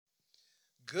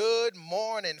Good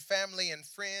morning, family and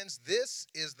friends. This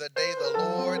is the day the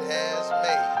Lord has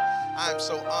made. I'm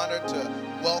so honored to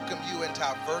welcome you into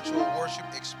our virtual worship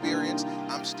experience.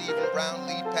 I'm Stephen Brown,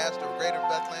 lead pastor of Greater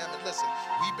Bethlehem. And listen,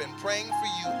 we've been praying for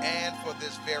you and for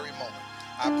this very moment.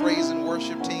 Our praise and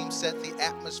worship team set the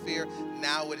atmosphere.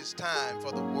 Now it is time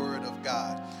for the Word of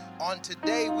God. On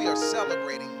today, we are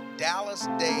celebrating Dallas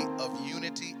Day of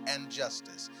Unity and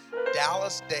Justice.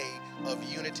 Dallas Day of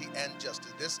Unity and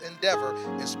Justice. This endeavor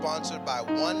is sponsored by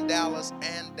One Dallas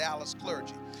and Dallas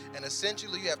Clergy. And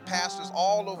essentially, you have pastors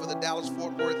all over the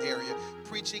Dallas-Fort Worth area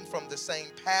preaching from the same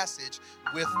passage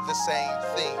with the same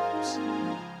themes: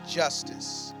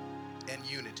 justice and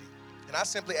unity. And I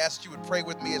simply ask you would pray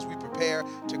with me as we prepare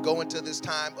to go into this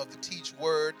time of the Teach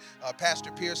Word.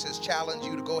 Pastor Pierce has challenged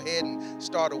you to go ahead and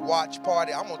start a watch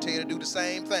party. I'm going to tell you to do the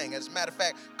same thing. As a matter of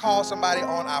fact, call somebody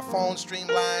on our phone stream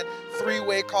line,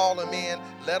 three-way call them in,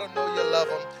 let them know you love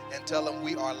them, and tell them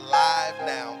we are live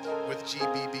now with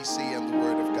GBBC and the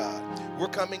Word of God. We're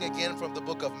coming again from the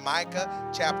book of Micah,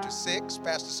 chapter 6.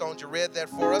 Pastor Sonja read that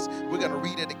for us. We're going to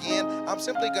read it again. I'm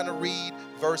simply going to read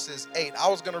verses 8. I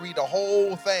was going to read the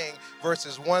whole thing,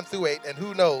 verses 1 through 8, and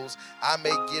who knows, I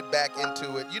may get back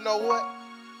into it. You know what?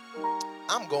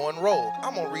 I'm going rogue.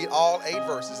 I'm going to read all 8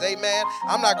 verses. Amen.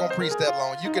 I'm not going to preach that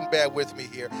long. You can bear with me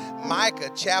here. Micah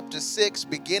chapter 6,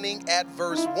 beginning at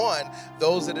verse 1.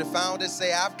 Those that have found it,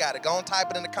 say, I've got it. Go and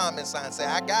type it in the comment sign. Say,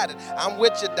 I got it. I'm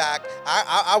with you, Doc.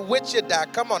 I'm with you,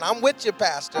 Doc. Come on. I'm with you,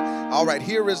 Pastor. All right.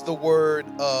 Here is the word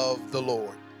of the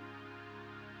Lord.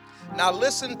 Now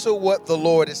listen to what the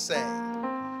Lord is saying.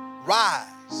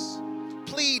 Rise,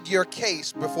 plead your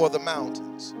case before the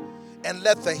mountains, and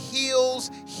let the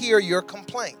hills hear your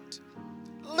complaint.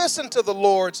 Listen to the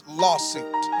Lord's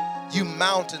lawsuit, you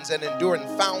mountains and enduring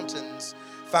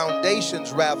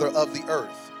foundations of the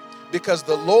earth, because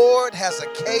the Lord has a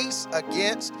case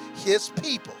against his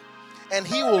people, and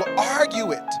he will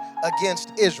argue it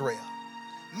against Israel.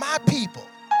 My people,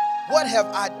 what have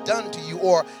I done to you,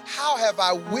 or how have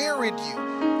I wearied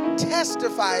you?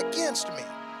 Testify against me.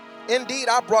 Indeed,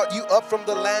 I brought you up from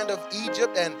the land of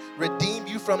Egypt and redeemed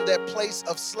you from that place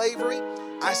of slavery.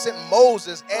 I sent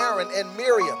Moses, Aaron, and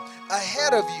Miriam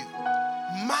ahead of you.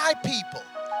 My people,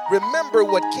 remember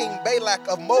what King Balak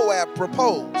of Moab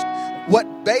proposed, what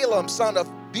Balaam, son of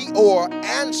Beor,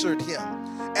 answered him,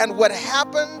 and what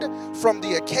happened from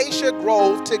the acacia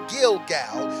grove to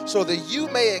Gilgal, so that you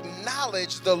may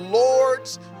acknowledge the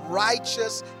Lord's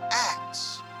righteous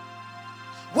acts.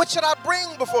 What should I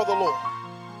bring before the Lord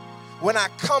when I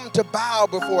come to bow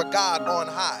before God on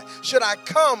high? Should I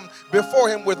come before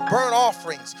him with burnt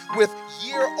offerings, with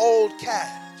year-old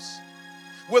calves?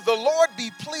 Will the Lord be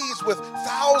pleased with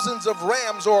thousands of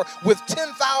rams, or with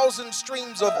 10,000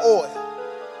 streams of oil?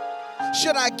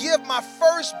 Should I give my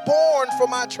firstborn for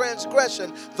my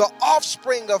transgression, the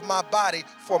offspring of my body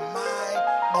for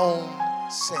my own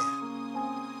sin?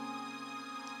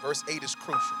 Verse 8 is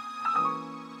crucial.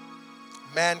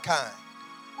 Mankind,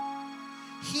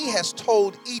 he has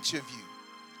told each of you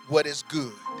what is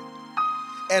good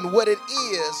and what it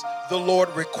is the Lord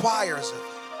requires of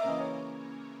you: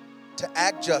 to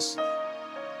act justly,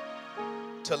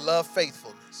 to love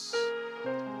faithfulness,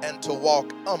 and to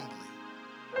walk humbly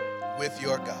with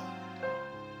your God.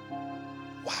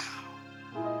 Wow.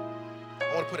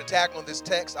 I want to put a tag on this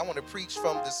text. I want to preach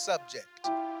from the subject,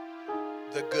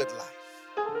 the good life.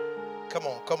 Come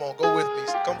on, go with me.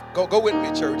 Go with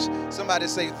me, church. Somebody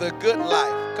say, the good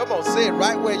life. Come on, say it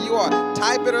right where you are.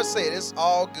 Type it or say it. It's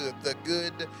all good. The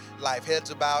good life.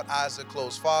 Heads are bowed, eyes are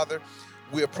closed. Father,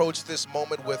 we approach this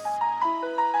moment with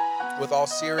all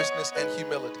seriousness and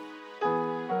humility.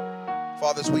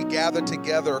 Father, as we gather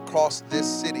together across this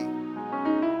city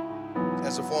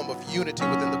as a form of unity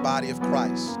within the body of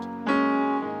Christ.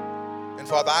 And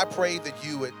Father, I pray that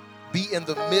you would be in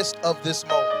the midst of this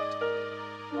moment.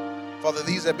 Father,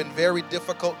 these have been very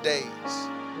difficult days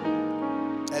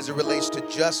as it relates to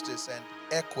justice and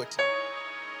equity,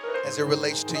 as it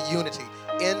relates to unity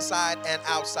inside and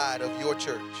outside of your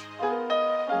church.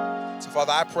 So,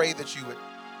 Father, I pray that you would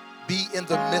be in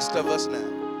the midst of us now.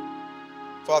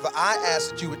 Father, I ask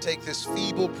that you would take this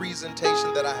feeble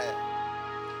presentation that I have,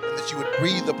 and that you would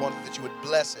breathe upon it, that you would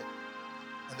bless it,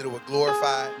 and that it would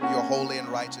glorify your holy and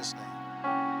righteous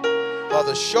name.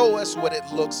 Father, show us what it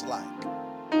looks like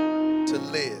to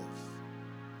live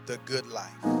the good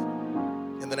life.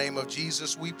 In the name of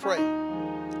Jesus, we pray.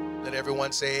 Let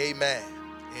everyone say amen.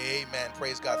 Amen.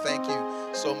 Praise God. Thank you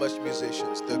so much,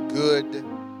 musicians. The good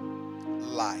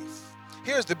life.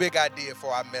 Here's the big idea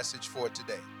for our message for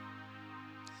today.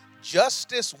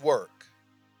 Justice work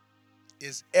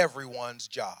is everyone's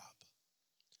job.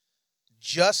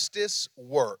 justice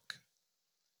work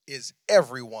is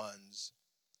everyone's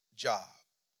job.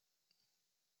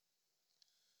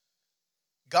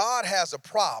 God has a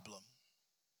problem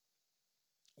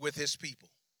with his people.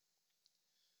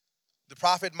 The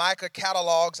prophet Micah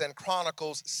catalogs and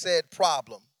chronicles said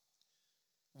problem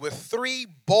with three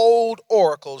bold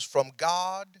oracles from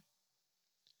God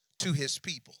to his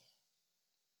people.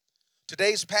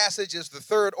 Today's passage is the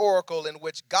third oracle in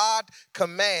which God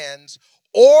commands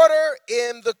order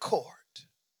in the court.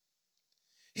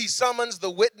 He summons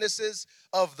the witnesses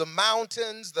of the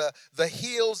mountains, the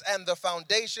hills, and the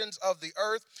foundations of the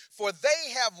earth, for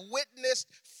they have witnessed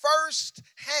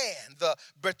firsthand the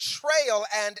betrayal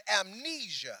and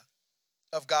amnesia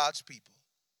of God's people.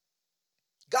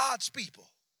 God's people,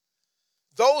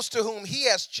 those to whom he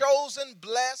has chosen,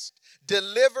 blessed,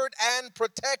 delivered, and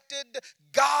protected,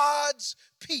 God's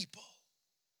people.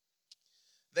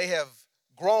 They have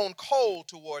grown cold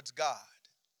towards God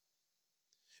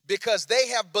because they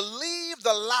have believed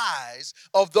the lies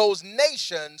of those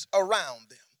nations around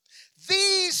them.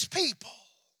 These people,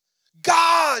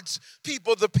 God's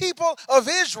people, the people of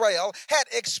Israel, had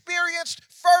experienced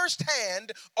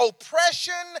firsthand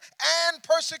oppression and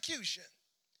persecution.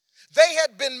 They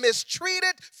had been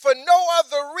mistreated for no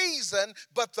other reason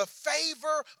but the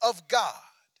favor of God.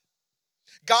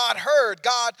 God heard,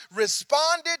 God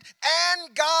responded,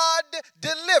 and God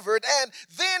delivered. And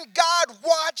then God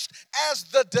watched as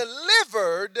the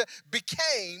delivered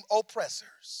became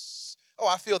oppressors. Oh,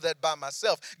 I feel that by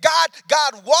myself.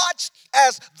 God watched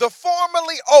as the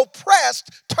formerly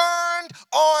oppressed turned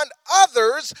on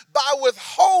others by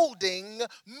withholding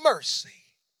mercy.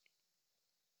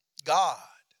 God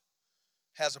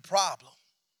has a problem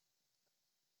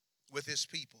with his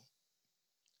people.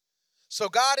 So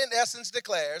God, in essence,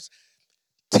 declares,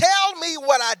 tell me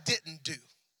what I didn't do,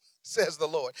 says the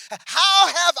Lord. How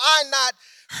have I not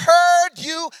heard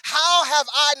you? How have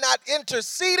I not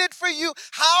interceded for you?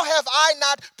 How have I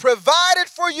not provided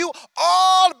for you?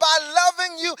 All by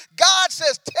loving you. God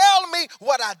says, tell me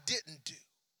what I didn't do.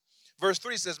 Verse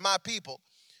 3 says, my people,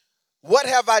 what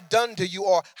have I done to you?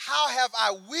 Or how have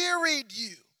I wearied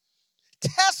you?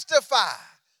 Testify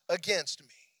against me.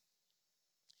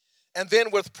 And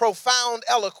then with profound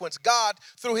eloquence, God,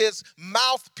 through his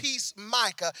mouthpiece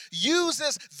Micah,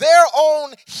 uses their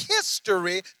own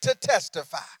history to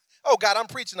testify. Oh, God, I'm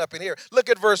preaching up in here. Look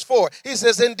at verse 4. He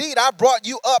says, indeed, I brought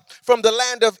you up from the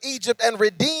land of Egypt and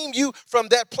redeemed you from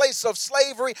that place of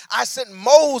slavery. I sent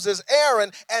Moses,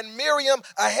 Aaron, and Miriam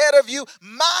ahead of you.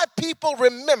 My people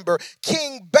remember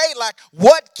King Balak,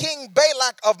 what King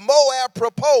Balak of Moab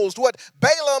proposed, what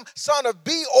Balaam, son of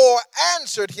Beor,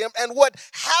 answered him, and what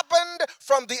happened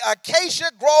from the acacia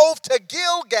grove to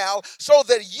Gilgal, so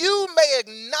that you may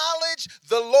acknowledge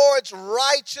the Lord's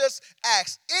righteous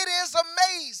acts. It is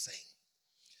amazing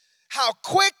how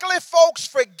quickly folks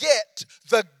forget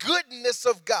the goodness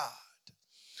of God.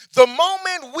 The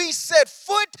moment we set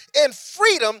foot in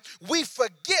freedom, we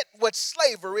forget what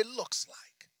slavery looks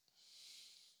like.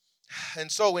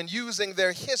 And so in using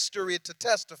their history to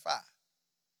testify,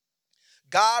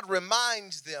 God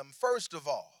reminds them, first of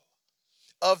all,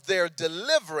 of their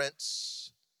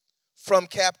deliverance from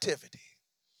captivity.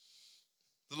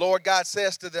 The Lord God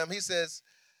says to them, he says,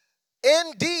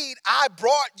 indeed, I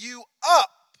brought you up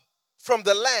from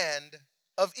the land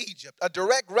of Egypt. A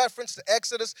direct reference to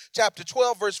Exodus chapter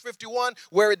 12, verse 51,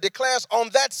 where it declares, on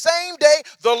that same day,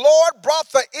 the Lord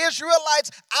brought the Israelites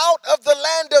out of the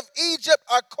land of Egypt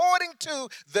according to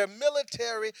their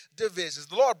military divisions.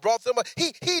 The Lord brought them up.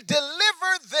 He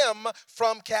delivered them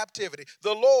from captivity.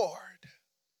 The Lord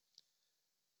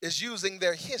is using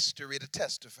their history to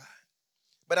testify.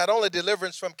 But not only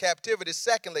deliverance from captivity,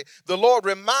 secondly, the Lord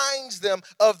reminds them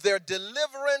of their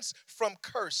deliverance from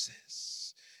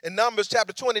curses. In Numbers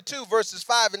chapter 22, verses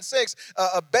 5 and 6,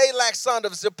 Balak, son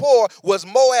of Zippor, was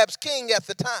Moab's king at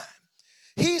the time.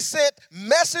 He sent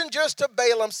messengers to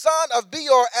Balaam, son of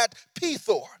Beor, at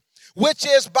Pethor, which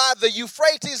is by the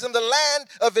Euphrates in the land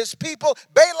of his people.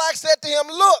 Balak said to him,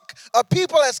 look, a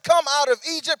people has come out of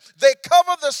Egypt. They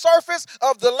cover the surface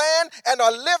of the land and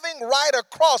are living right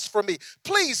across from me.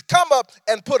 Please come up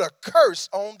and put a curse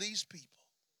on these people.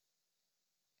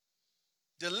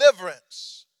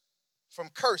 Deliverance from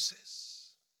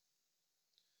curses.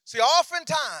 See,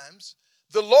 oftentimes,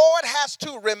 the Lord has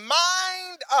to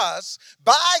remind us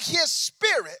by his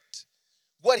Spirit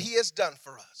what he has done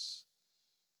for us.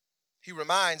 He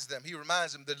reminds them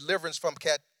the deliverance from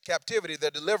captivity, the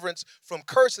deliverance from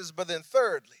curses. But then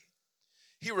thirdly,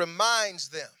 he reminds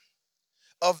them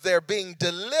of their being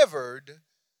delivered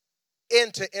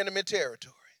into enemy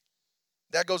territory.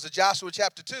 That goes to Joshua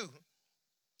chapter 2,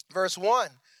 Verse 1,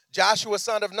 Joshua,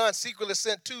 son of Nun, secretly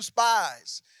sent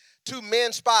two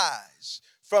men spies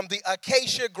from the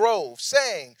acacia grove,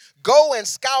 saying, go and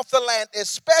scout the land,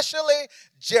 especially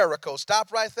Jericho.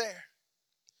 Stop right there.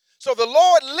 So the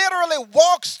Lord literally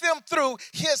walks them through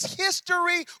his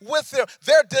history with them,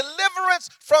 their deliverance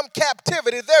from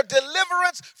captivity, their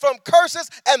deliverance from curses,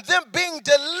 and them being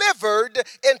delivered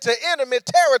into enemy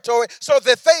territory so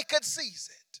that they could seize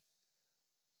it.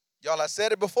 Y'all, I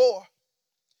said it before,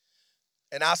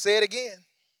 and I'll say it again.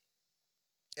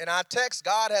 In our text,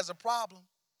 God has a problem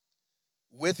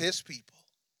with his people.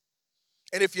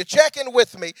 And if you're checking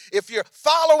with me, if you're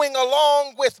following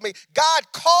along with me,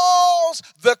 God calls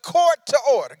the court to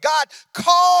order. God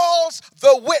calls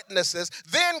the witnesses.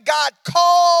 Then God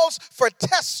calls for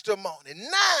testimony.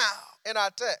 Now, in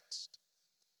our text,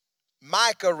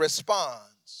 Micah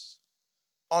responds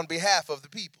on behalf of the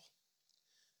people.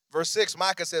 Verse 6,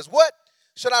 Micah says, what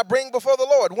should I bring before the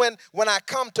Lord when I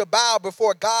come to bow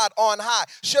before God on high?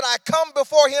 Should I come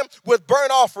before him with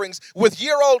burnt offerings, with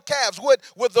year-old calves?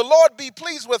 Would the Lord be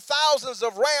pleased with thousands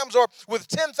of rams or with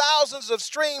 10,000s of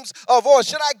streams of oil?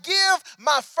 Should I give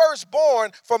my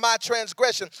firstborn for my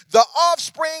transgression, the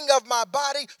offspring of my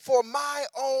body for my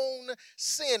own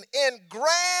sin? In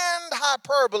grand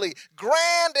hyperbole,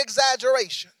 grand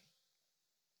exaggeration,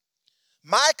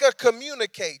 Micah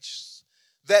communicates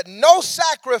that no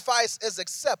sacrifice is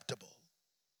acceptable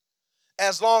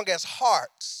as long as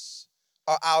hearts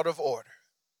are out of order.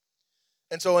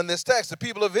 And so in this text, the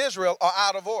people of Israel are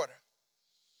out of order.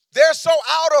 They're so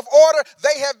out of order,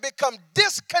 they have become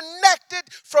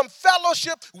disconnected from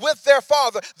fellowship with their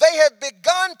Father. They have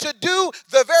begun to do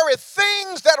the very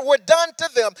things that were done to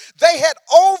them. They had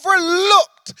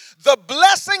overlooked the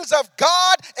blessings of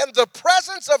God and the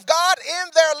presence of God in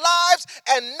their lives,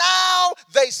 and now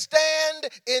they stand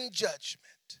in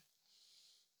judgment.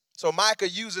 So Micah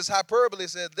uses hyperbole,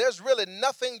 says, there's really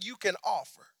nothing you can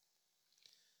offer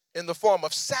in the form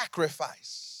of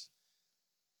sacrifice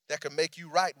that can make you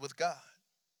right with God.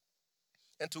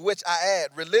 And to which I add,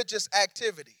 religious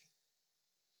activity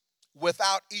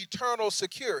without eternal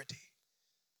security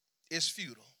is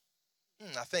futile.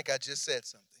 I think I just said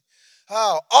something.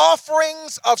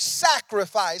 Offerings of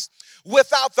sacrifice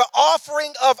without the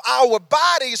offering of our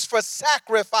bodies for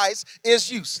sacrifice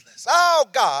is useless. Oh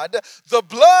God, the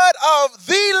blood of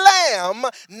the lamb,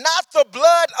 not the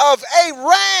blood of a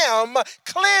ram,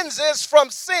 cleanses from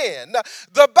sin.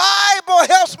 The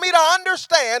Bible helps me to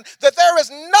understand that there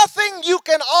is nothing you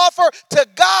can offer to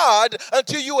God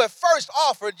until you have first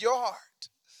offered your heart.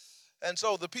 And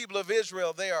so the people of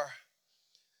Israel, they are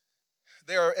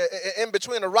in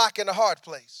between a rock and a hard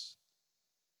place.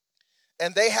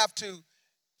 And they have to,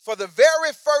 for the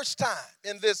very first time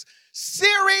in this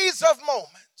series of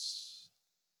moments,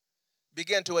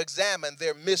 begin to examine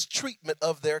their mistreatment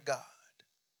of their God.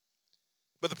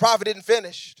 But the prophet didn't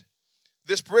finish.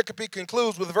 This pericope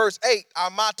concludes with verse 8,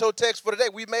 our motto text for today.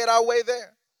 We made our way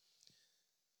there.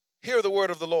 Hear the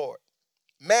word of the Lord.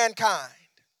 Mankind,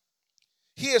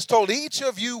 he has told each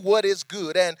of you what is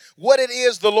good and what it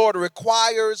is the Lord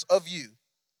requires of you: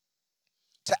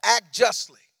 to act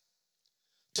justly,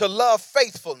 to love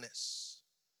faithfulness,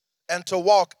 and to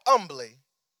walk humbly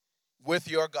with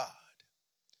your God.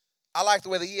 I like the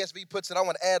way the ESV puts it. I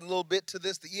want to add a little bit to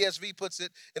this. The ESV puts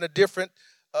it in a different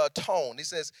tone. He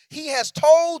says, he has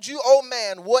told you, O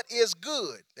man, what is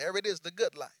good. There it is, the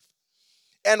good life.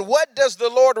 And what does the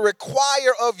Lord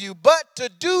require of you but to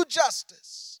do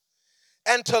justice,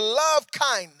 and to love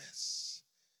kindness,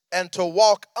 and to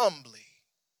walk humbly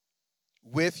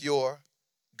with your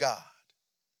God.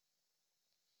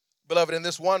 Beloved, in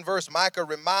this one verse, Micah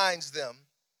reminds them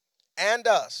and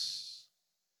us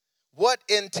what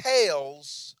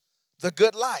entails the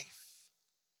good life.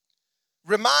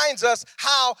 Reminds us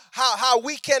how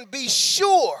we can be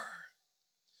sure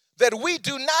that we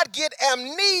do not get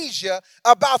amnesia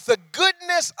about the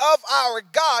goodness of our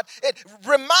God. It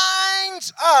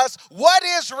reminds us what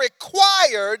is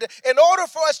required in order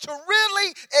for us to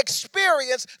really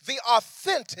experience the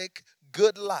authentic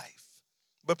good life.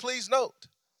 But please note,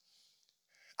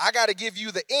 I got to give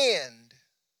you the end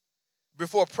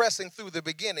before pressing through the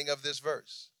beginning of this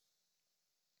verse.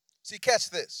 See,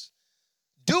 catch this.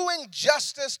 Doing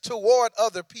justice toward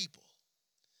other people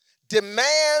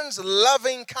demands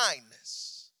loving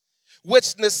kindness,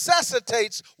 which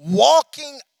necessitates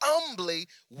walking humbly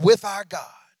with our God.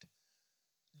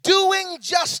 Doing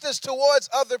justice towards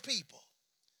other people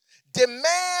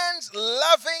demands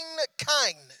loving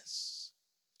kindness,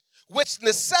 which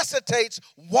necessitates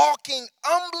walking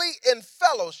humbly in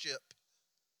fellowship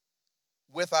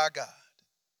with our God.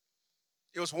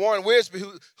 It was Warren Wiersbe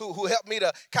who helped me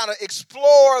to kind of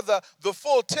explore the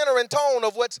full tenor and tone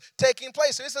of what's taking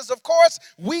place. So he says, of course,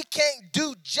 we can't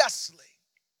do justly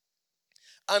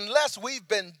unless we've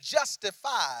been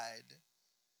justified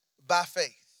by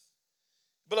faith.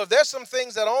 Beloved, there's some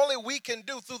things that only we can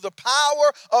do through the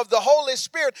power of the Holy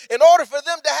Spirit in order for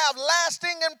them to have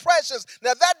lasting impressions.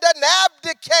 Now, that doesn't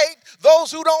abdicate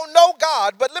those who don't know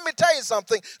God, but let me tell you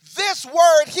something. This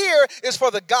word here is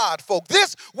for the God folk.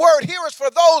 This word here is for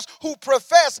those who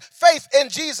profess faith in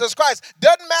Jesus Christ.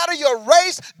 Doesn't matter your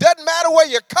race, doesn't matter where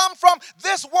you come from.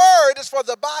 This word is for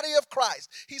the body of Christ.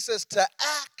 He says to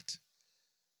act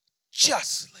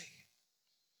justly.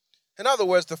 In other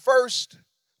words, the first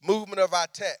movement of our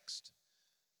text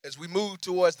as we move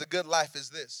towards the good life is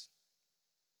this: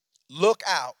 look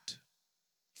out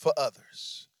for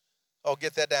others. Oh,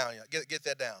 get that down, y'all. Get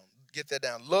that down. Get that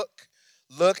down.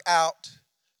 Look out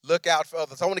for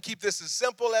others. I want to keep this as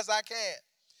simple as I can.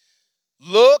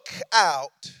 Look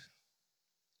out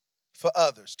for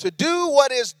others. To do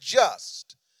what is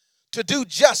just, to do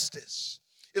justice,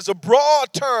 is a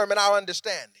broad term in our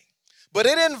understanding, but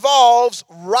it involves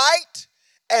right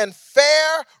and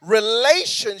fair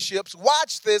relationships,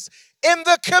 watch this, in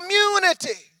the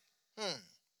community.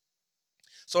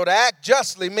 So to act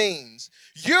justly means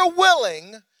you're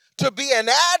willing to be an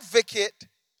advocate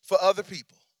for other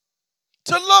people,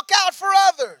 to look out for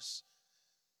others.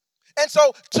 And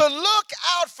so to look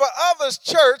out for others,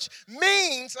 church,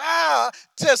 means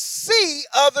to see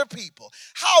other people.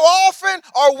 How often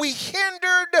are we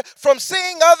hindered from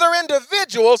seeing other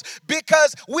individuals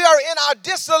because we are in our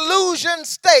disillusioned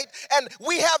state and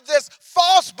we have this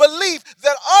false belief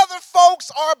that other folks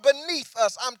are beneath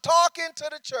us? I'm talking to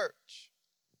the church.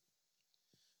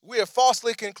 We have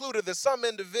falsely concluded that some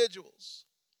individuals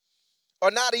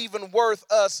are not even worth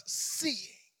us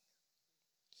seeing.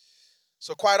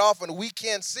 So quite often we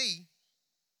can't see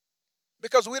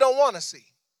because we don't want to see.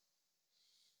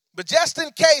 But just in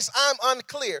case I'm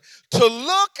unclear, to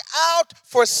look out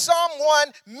for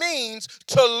someone means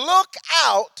to look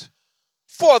out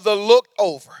for the looked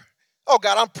over. Oh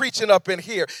God, I'm preaching up in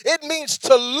here. It means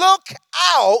to look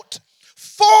out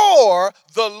for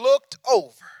the looked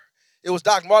over. It was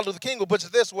Dr. Martin Luther King who puts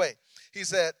it this way. He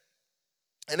said,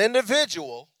 an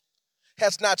individual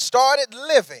has not started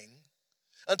living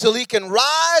until he can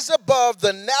rise above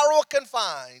the narrow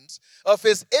confines of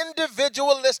his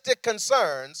individualistic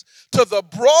concerns to the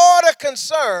broader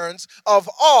concerns of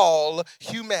all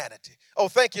humanity. Oh,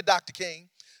 thank you, Dr. King.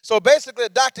 So basically,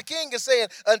 Dr. King is saying,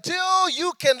 until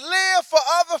you can live for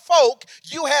other folk,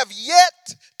 you have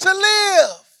yet to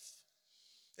live.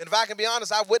 And if I can be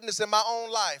honest, I've witnessed in my own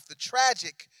life the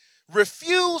tragic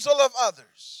refusal of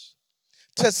others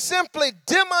to simply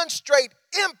demonstrate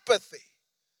empathy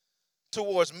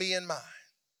towards me and mine.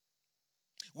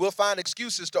 We'll find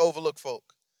excuses to overlook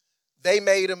folk. They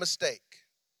made a mistake.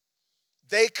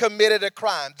 They committed a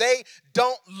crime. They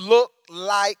don't look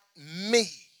like me.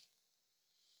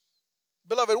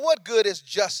 Beloved, what good is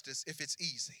justice if it's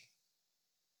easy?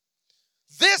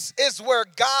 This is where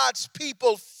God's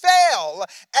people fail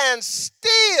and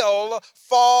still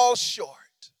fall short.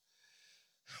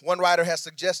 One writer has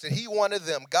suggested he wanted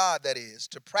them, God that is,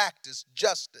 to practice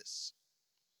justice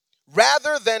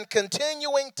rather than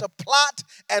continuing to plot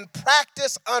and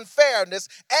practice unfairness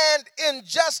and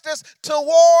injustice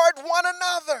toward one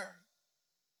another.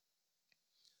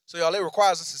 So y'all, it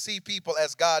requires us to see people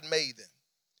as God made them,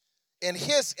 in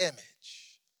his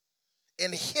image,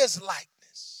 in his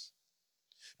likeness.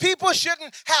 People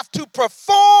shouldn't have to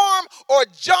perform or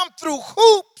jump through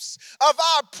hoops of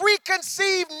our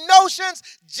preconceived notions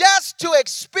just to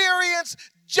experience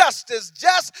justice,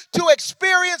 just to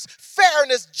experience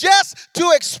fairness, just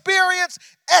to experience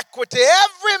equity.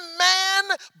 Every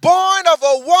man born of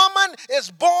a woman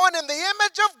is born in the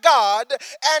image of God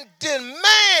and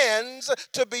demands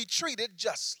to be treated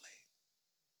justly.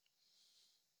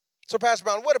 So, Pastor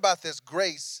Brown, what about this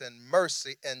grace and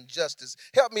mercy and justice?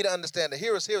 Help me to understand that.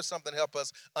 Here's something to help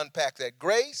us unpack that.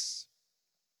 Grace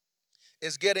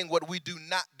is getting what we do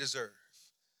not deserve.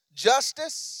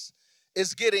 Justice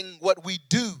is getting what we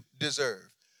do deserve.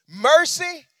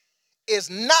 Mercy is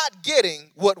not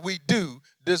getting what we do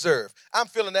deserve. I'm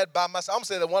feeling that by myself. I'm going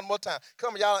to say that one more time.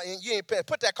 Come on, y'all, you ain't paying.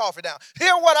 Put that coffee down.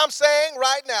 Hear what I'm saying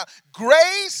right now.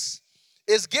 Grace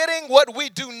is getting what we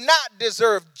do not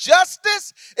deserve.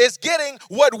 Justice is getting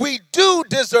what we do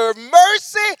deserve.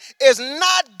 Mercy is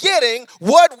not getting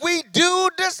what we do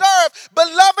deserve.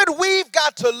 Beloved, we've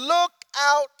got to look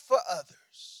out for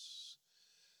others.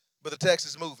 But the text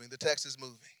is moving. The text is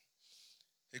moving.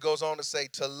 It goes on to say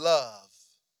to love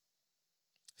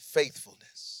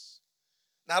faithfulness.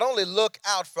 Not only look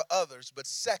out for others, but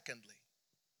secondly,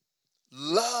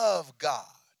 love God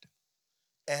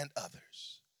and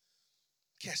others.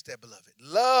 Catch that, beloved.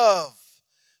 Love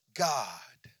God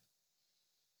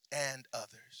and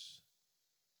others.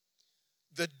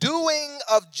 The doing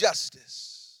of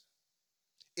justice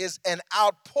is an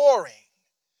outpouring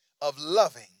of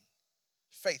loving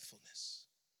faithfulness.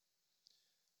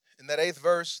 In that 8th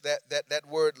verse, that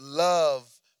word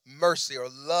love mercy or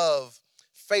love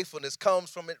faithfulness comes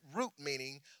from its root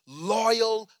meaning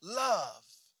loyal love.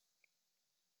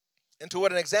 And to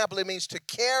what an example, it means to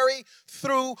carry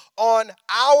through on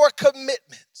our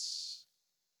commitments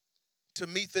to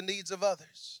meet the needs of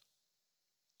others.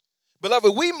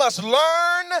 Beloved, we must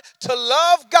learn to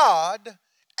love God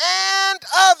and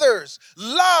others.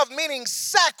 Love meaning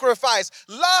sacrifice.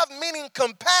 Love meaning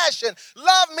compassion.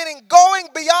 Love meaning going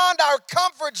beyond our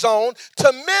comfort zone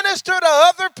to minister to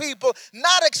other people,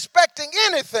 not expecting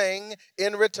anything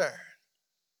in return.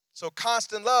 So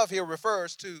constant love here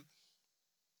refers to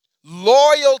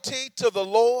loyalty to the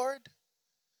Lord,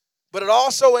 but it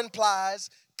also implies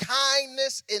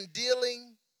kindness in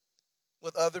dealing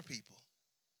with other people.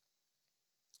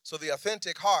 So the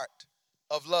authentic heart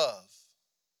of love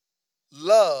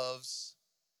loves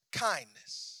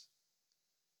kindness.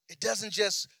 It doesn't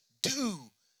just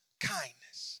do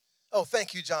kindness. Oh,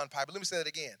 thank you, John Piper. Let me say that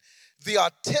again.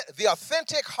 The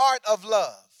authentic heart of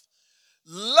love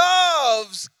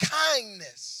loves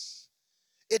kindness.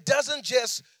 It doesn't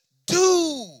just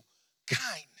do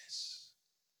kindness.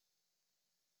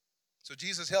 So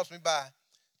Jesus helps me by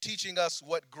teaching us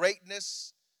what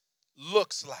greatness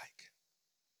looks like.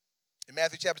 In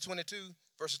Matthew chapter 22,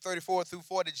 verses 34 through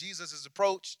 40, Jesus is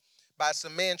approached by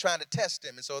some men trying to test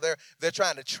him. And so they're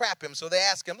trying to trap him. So they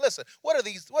ask him, listen, what are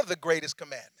the greatest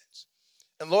commandments?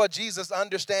 And Lord Jesus,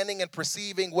 understanding and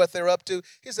perceiving what they're up to,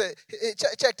 he said,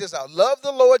 check this out. Love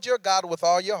the Lord your God with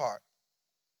all your heart,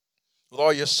 with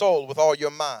all your soul, with all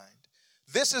your mind.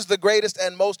 This is the greatest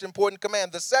and most important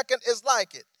command. The second is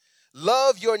like it.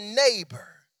 Love your neighbor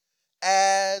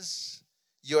as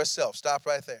yourself. Stop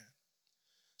right there.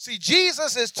 See,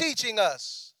 Jesus is teaching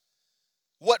us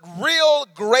what real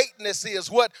greatness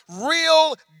is, what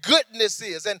real goodness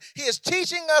is. And he is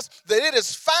teaching us that it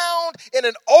is found in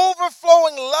an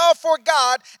overflowing love for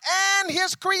God and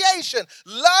his creation,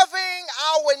 loving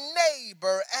our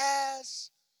neighbor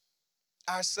as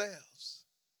ourselves.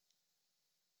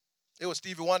 It was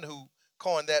Stevie Wonder who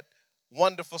coined that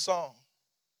wonderful song,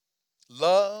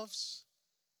 Love's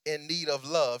in Need of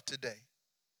Love Today.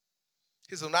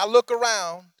 He said, when I look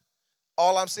around,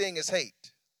 all I'm seeing is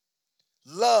hate.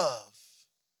 Love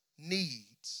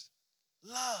needs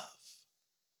love.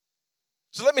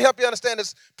 So let me help you understand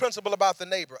this principle about the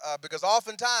neighbor, because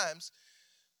oftentimes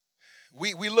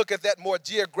we look at that more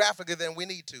geographically than we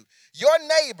need to. Your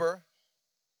neighbor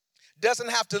doesn't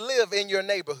have to live in your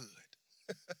neighborhood.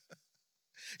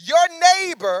 Your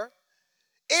neighbor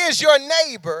is your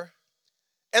neighbor,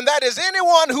 and that is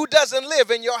anyone who doesn't live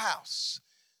in your house.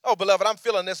 Oh, beloved, I'm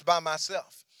feeling this by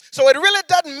myself. So it really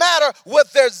doesn't matter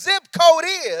what their zip code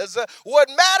is. What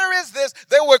matters is this: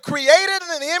 they were created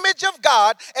in the image of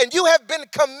God, and you have been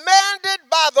commanded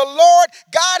by the Lord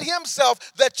God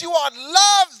himself that you ought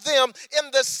love them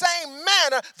in the same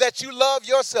manner that you love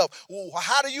yourself.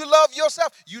 How do you love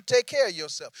yourself? You take care of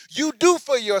yourself. You do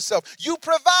for yourself. You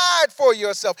provide for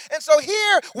yourself. And so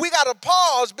here we got to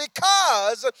pause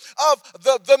because of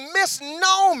the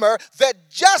misnomer that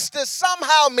justice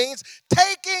somehow means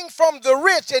taking from the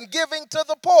rich and giving to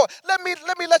the poor. Let me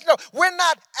let you know, we're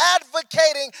not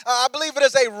advocating, I believe it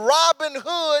is a Robin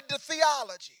Hood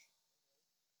theology.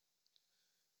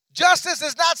 Justice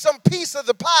is not some piece of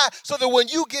the pie so that when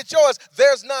you get yours,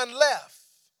 there's none left.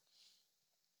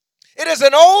 It is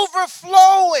an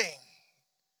overflowing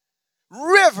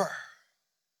river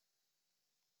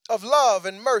of love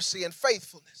and mercy and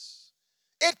faithfulness.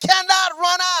 It cannot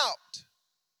run out.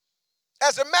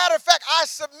 As a matter of fact, I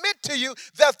submit to you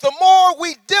that the more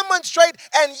we demonstrate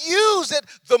and use it,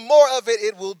 the more of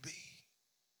it will be.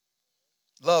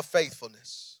 Love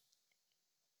faithfulness.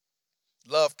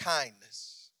 Love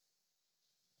kindness.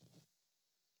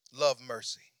 Love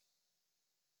mercy.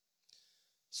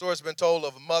 Story has been told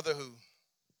of a mother who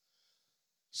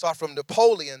sought from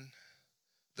Napoleon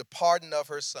the pardon of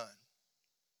her son.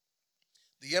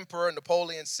 The Emperor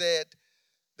Napoleon said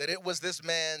that it was this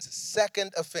man's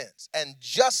second offense, and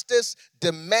justice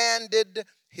demanded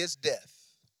his death.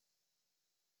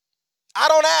 I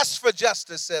don't ask for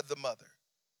justice, said the mother.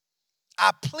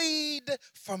 I plead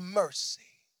for mercy.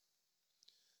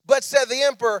 But, said the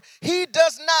emperor, he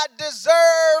does not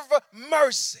deserve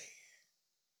mercy.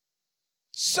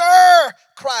 Sir,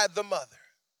 cried the mother,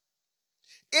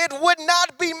 It would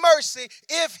not be mercy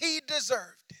if he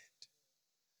deserved it.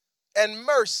 And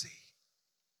mercy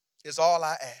is all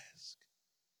I ask.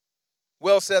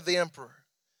 Well said the emperor,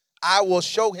 I will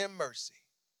show him mercy.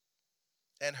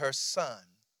 And her son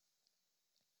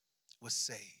was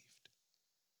saved.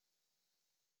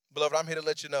 Beloved, I'm here to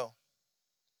let you know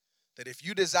that if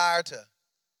you desire to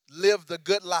live the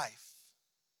good life,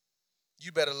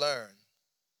 you better learn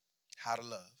how to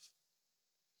love.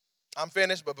 I'm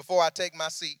finished, but before I take my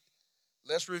seat,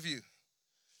 let's review.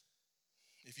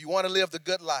 If you want to live the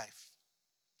good life,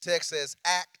 text says,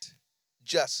 act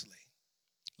justly.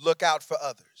 Look out for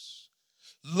others.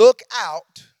 Look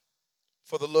out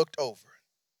for the looked over.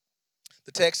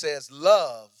 The text says,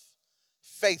 love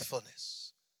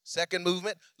faithfulness. Second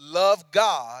movement, love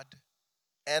God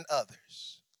and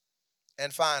others.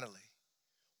 And finally,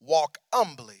 walk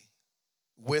humbly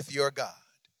with your God.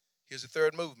 Here's the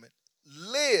third movement,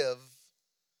 live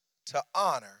to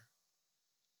honor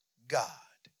God.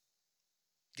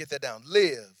 Get that down.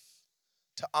 Live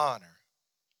to honor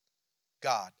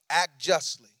God. Act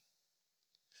justly.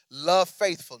 Love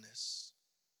faithfulness.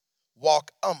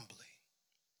 Walk humbly.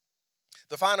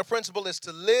 The final principle is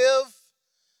to live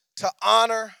to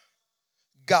honor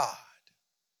God.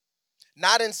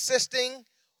 Not insisting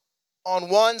on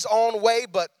one's own way,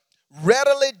 but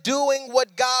readily doing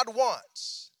what God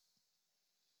wants.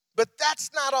 But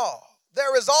that's not all.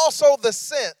 There is also the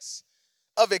sense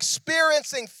of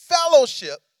experiencing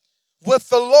fellowship with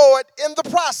the Lord in the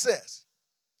process.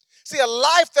 See, a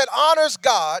life that honors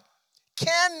God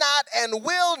cannot and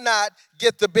will not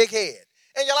get the big head.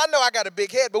 And y'all, I know I got a big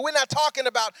head, but we're not talking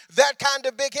about that kind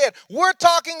of big head. We're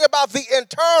talking about the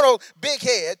internal big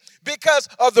head, because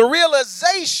of the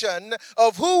realization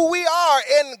of who we are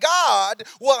in God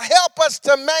will help us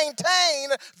to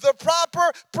maintain the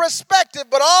proper perspective.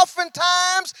 But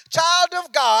oftentimes, child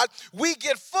of God, we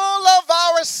get full of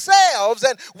ourselves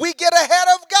and we get ahead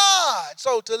of God.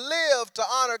 So to live to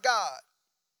honor God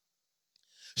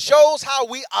shows how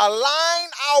we align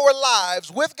our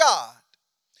lives with God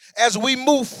as we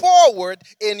move forward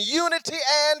in unity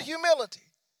and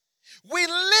humility. We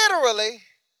literally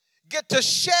get to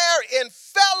share in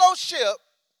fellowship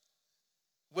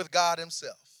with God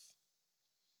himself.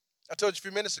 I told you a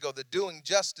few minutes ago that doing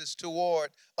justice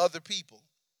toward other people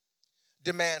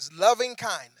demands loving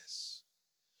kindness,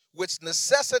 which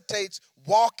necessitates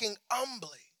walking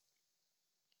humbly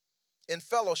in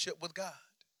fellowship with God.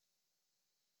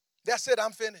 That's it,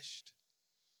 I'm finished.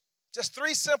 Just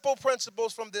 3 simple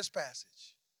principles from this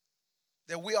passage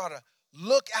that we ought to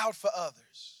look out for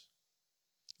others,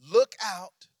 look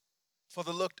out for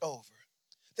the looked over,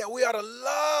 that we ought to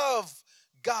love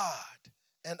God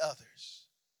and others.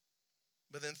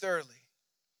 But then thirdly,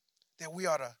 that we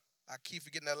ought to, I keep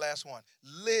forgetting that last one,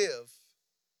 live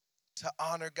to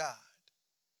honor God.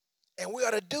 And we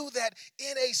ought to do that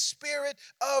in a spirit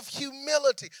of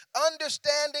humility,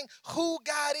 understanding who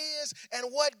God is and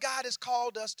what God has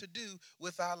called us to do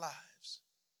with our lives.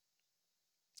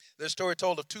 There's a story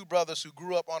told of 2 brothers who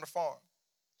grew up on a farm.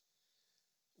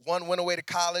 One went away to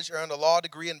college, earned a law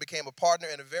degree, and became a partner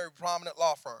in a very prominent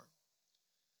law firm.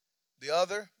 The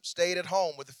other stayed at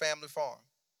home with the family farm.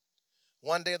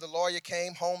 One day the lawyer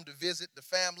came home to visit the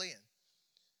family and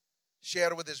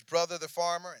shared with his brother, the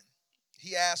farmer, and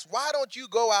he asked, why don't you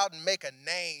go out and make a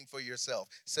name for yourself,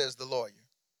 says the lawyer,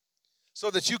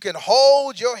 so that you can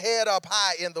hold your head up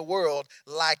high in the world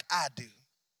like I do.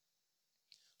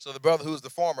 So the brother, who's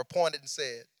the farmer, pointed and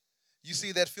said, you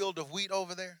see that field of wheat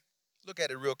over there? Look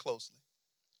at it real closely.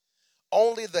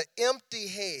 Only the empty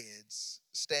heads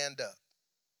stand up.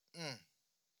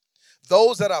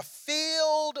 Those that are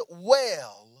filled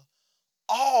well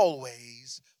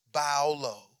always bow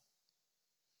low.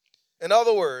 In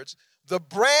other words, the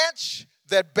branch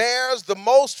that bears the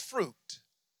most fruit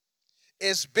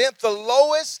is bent the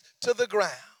lowest to the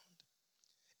ground,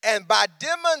 and by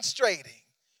demonstrating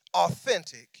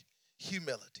authentic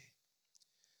humility.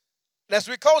 And as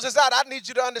we close this out, I need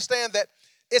you to understand that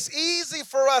it's easy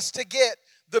for us to get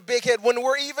the big head when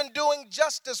we're even doing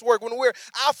justice work, when we're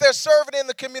out there serving in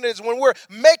the communities, when we're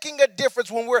making a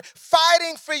difference, when we're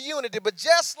fighting for unity. But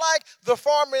just like the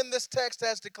farmer in this text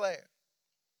has declared,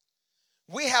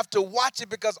 we have to watch it,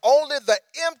 because only the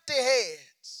empty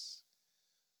heads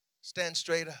stand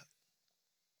straight up.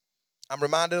 I'm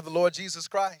reminded of the Lord Jesus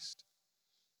Christ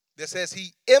that says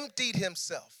he emptied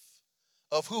himself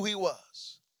of who he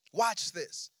was. Watch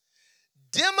this.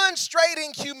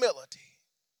 Demonstrating humility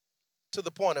to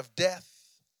the point of death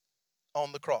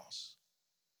on the cross.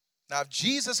 Now, if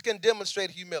Jesus can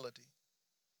demonstrate humility,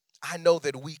 I know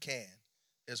that we can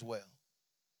as well.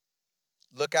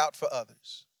 Look out for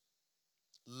others.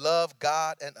 love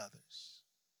God and others,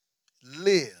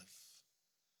 live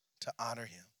to honor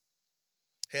him.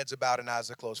 Heads are bowed and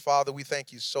eyes are closed. Father, we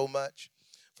thank you so much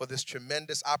for this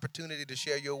tremendous opportunity to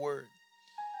share your word.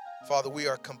 Father, we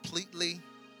are completely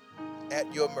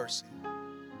at your mercy.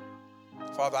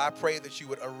 Father, I pray that you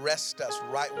would arrest us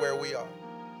right where we are,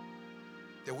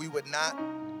 that we would not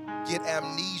get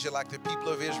amnesia like the people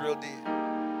of Israel did,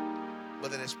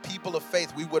 but that as people of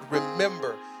faith, we would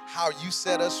remember how you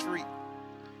set us free,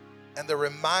 and the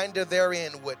reminder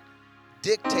therein would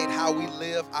dictate how we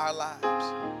live our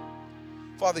lives.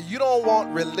 Father, you don't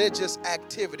want religious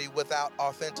activity without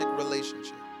authentic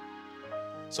relationship.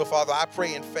 So, Father, I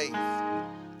pray in faith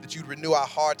that you'd renew our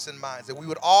hearts and minds, that we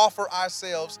would offer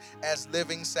ourselves as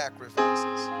living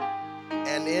sacrifices,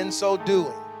 and in so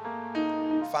doing,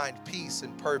 find peace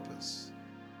and purpose.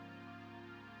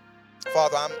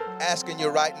 Father, I'm asking you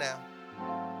right now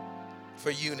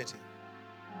for unity.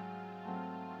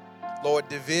 Lord,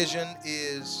 division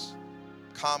is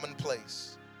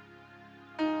commonplace.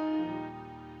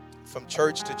 From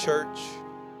church to church,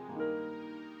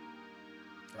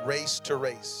 race to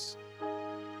race.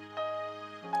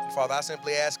 And Father, I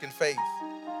simply ask in faith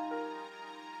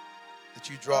that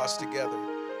you draw us together.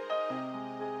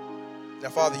 Now,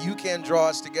 Father, you can draw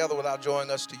us together without drawing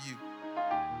us to you.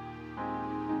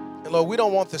 And Lord, we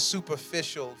don't want the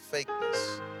superficial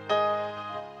fakeness,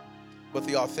 but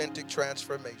the authentic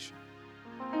transformation.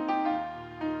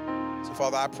 So,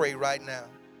 Father, I pray right now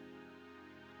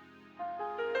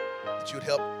that you would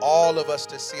help all of us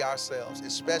to see ourselves,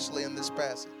 especially in this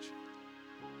passage,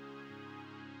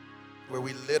 where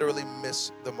we literally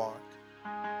miss the mark.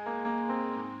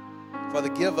 Father,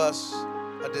 give us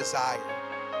a desire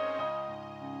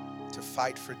to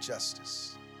fight for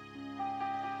justice.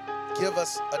 Give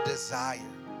us a desire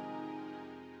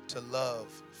to love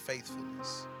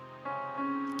faithfulness.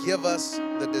 Give us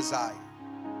the desire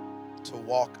to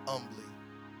walk humbly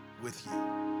with you.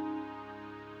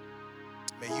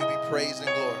 May you be praised and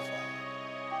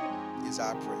glorified, is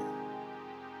our prayer.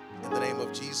 In the name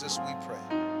of Jesus we pray.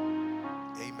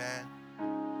 Amen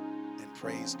and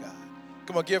praise God.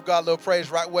 Come on, give God a little praise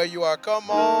right where you are.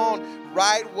 Come on,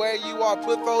 right where you are.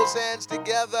 Put those hands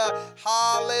together.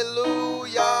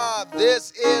 Hallelujah.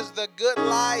 This is the good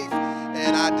life,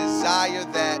 and I desire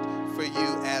that for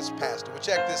you as pastor. Well,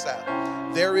 check this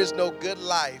out. There is no good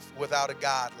life without a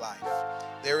God life.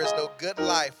 There is no good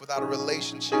life without a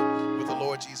relationship with the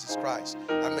Lord Jesus Christ.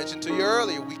 I mentioned to you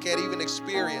earlier, we can't even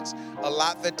experience a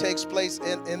lot that takes place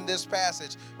in this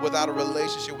passage without a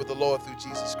relationship with the Lord through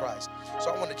Jesus Christ.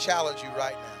 So I want to challenge you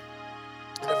right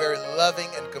now in a very loving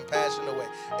and compassionate way.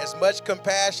 As much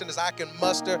compassion as I can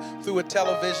muster through a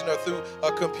television or through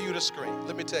a computer screen.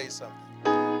 Let me tell you something.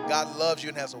 God loves you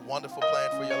and has a wonderful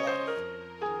plan for your life.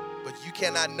 But you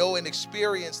cannot know and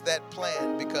experience that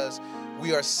plan because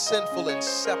we are sinful and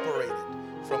separated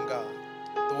from God.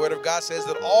 The Word of God says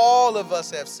that all of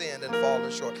us have sinned and fallen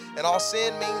short. And all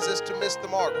sin means is to miss the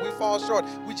mark. We fall short.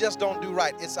 We just don't do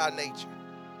right. It's our nature.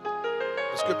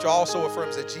 The Scripture also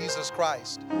affirms that Jesus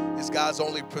Christ is God's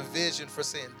only provision for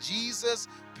sin. Jesus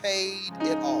paid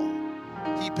it all.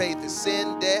 He paid the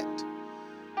sin debt.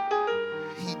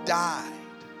 He died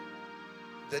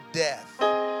the death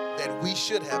that we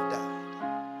should have died.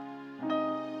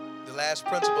 The last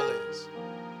principle is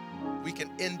we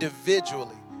can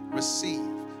individually receive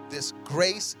this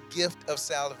grace gift of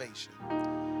salvation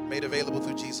made available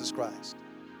through Jesus Christ.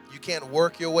 You can't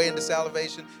work your way into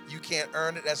salvation. You can't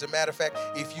earn it. As a matter of fact,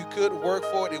 if you could work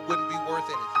for it, it wouldn't be worth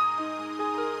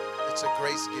anything. It's a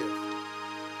grace gift.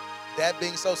 That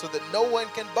being so that no one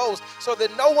can boast, so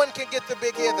that no one can get the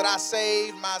big head that I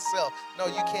saved myself. No,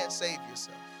 you can't save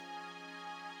yourself.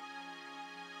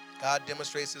 God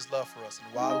demonstrates his love for us.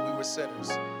 And while we were sinners,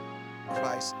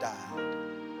 Christ died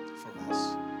for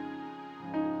us.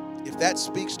 If that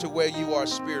speaks to where you are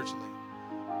spiritually,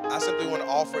 I simply want to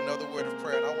offer another word of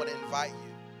prayer. And I want to invite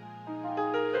you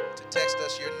to text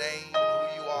us your name and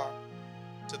who you are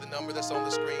to the number that's on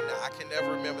the screen. Now, I can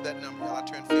never remember that number. I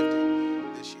turned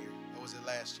 50 this year. Or was it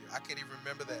last year? I can't even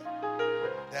remember that.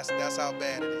 That's how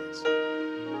bad it is.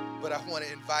 But I want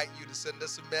to invite you to send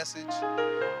us a message.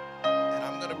 And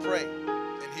I'm going to pray.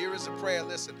 And here is a prayer.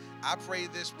 Listen, I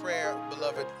prayed this prayer,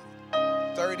 beloved,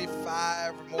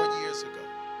 35 or more years ago.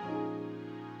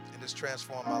 And it's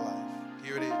transformed my life.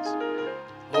 Here it is.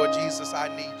 Lord Jesus, I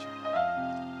need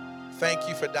you. Thank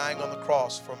you for dying on the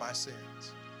cross for my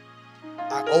sins.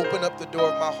 I open up the door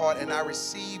of my heart and I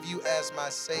receive you as my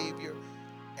Savior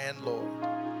and Lord.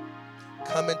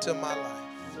 Come into my life.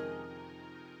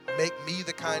 Make me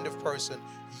the kind of person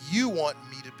you want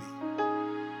me to be.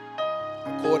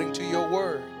 According to your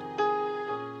word,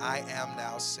 I am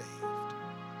now saved.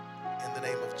 In the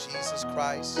name of Jesus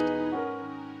Christ,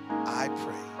 I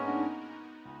pray.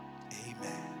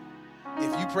 Amen.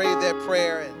 If you prayed that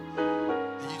prayer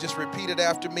and you just repeat it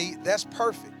after me, that's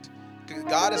perfect.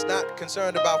 God is not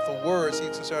concerned about the words.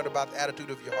 He's concerned about the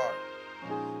attitude of your heart.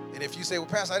 And if you say, well,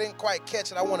 Pastor, I didn't quite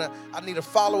catch it. I need a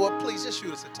follow-up. Please just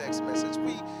shoot us a text message.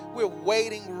 We're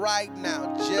waiting right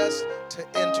now just to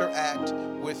interact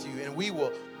with you. And we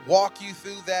will walk you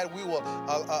through that. We will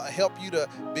help you to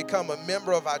become a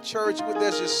member of our church.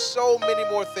 There's just so many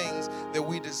more things that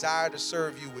we desire to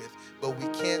serve you with. But we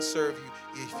can't serve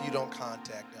you if you don't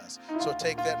contact us. So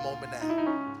take that moment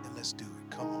now and let's do it.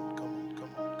 Come on, come on, come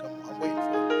on, come on. I'm waiting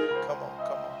for it. Come on,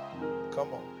 come on,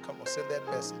 come on, come on. Send that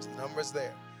message. The number's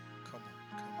there. Come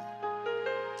on, come on.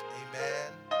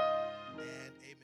 Amen.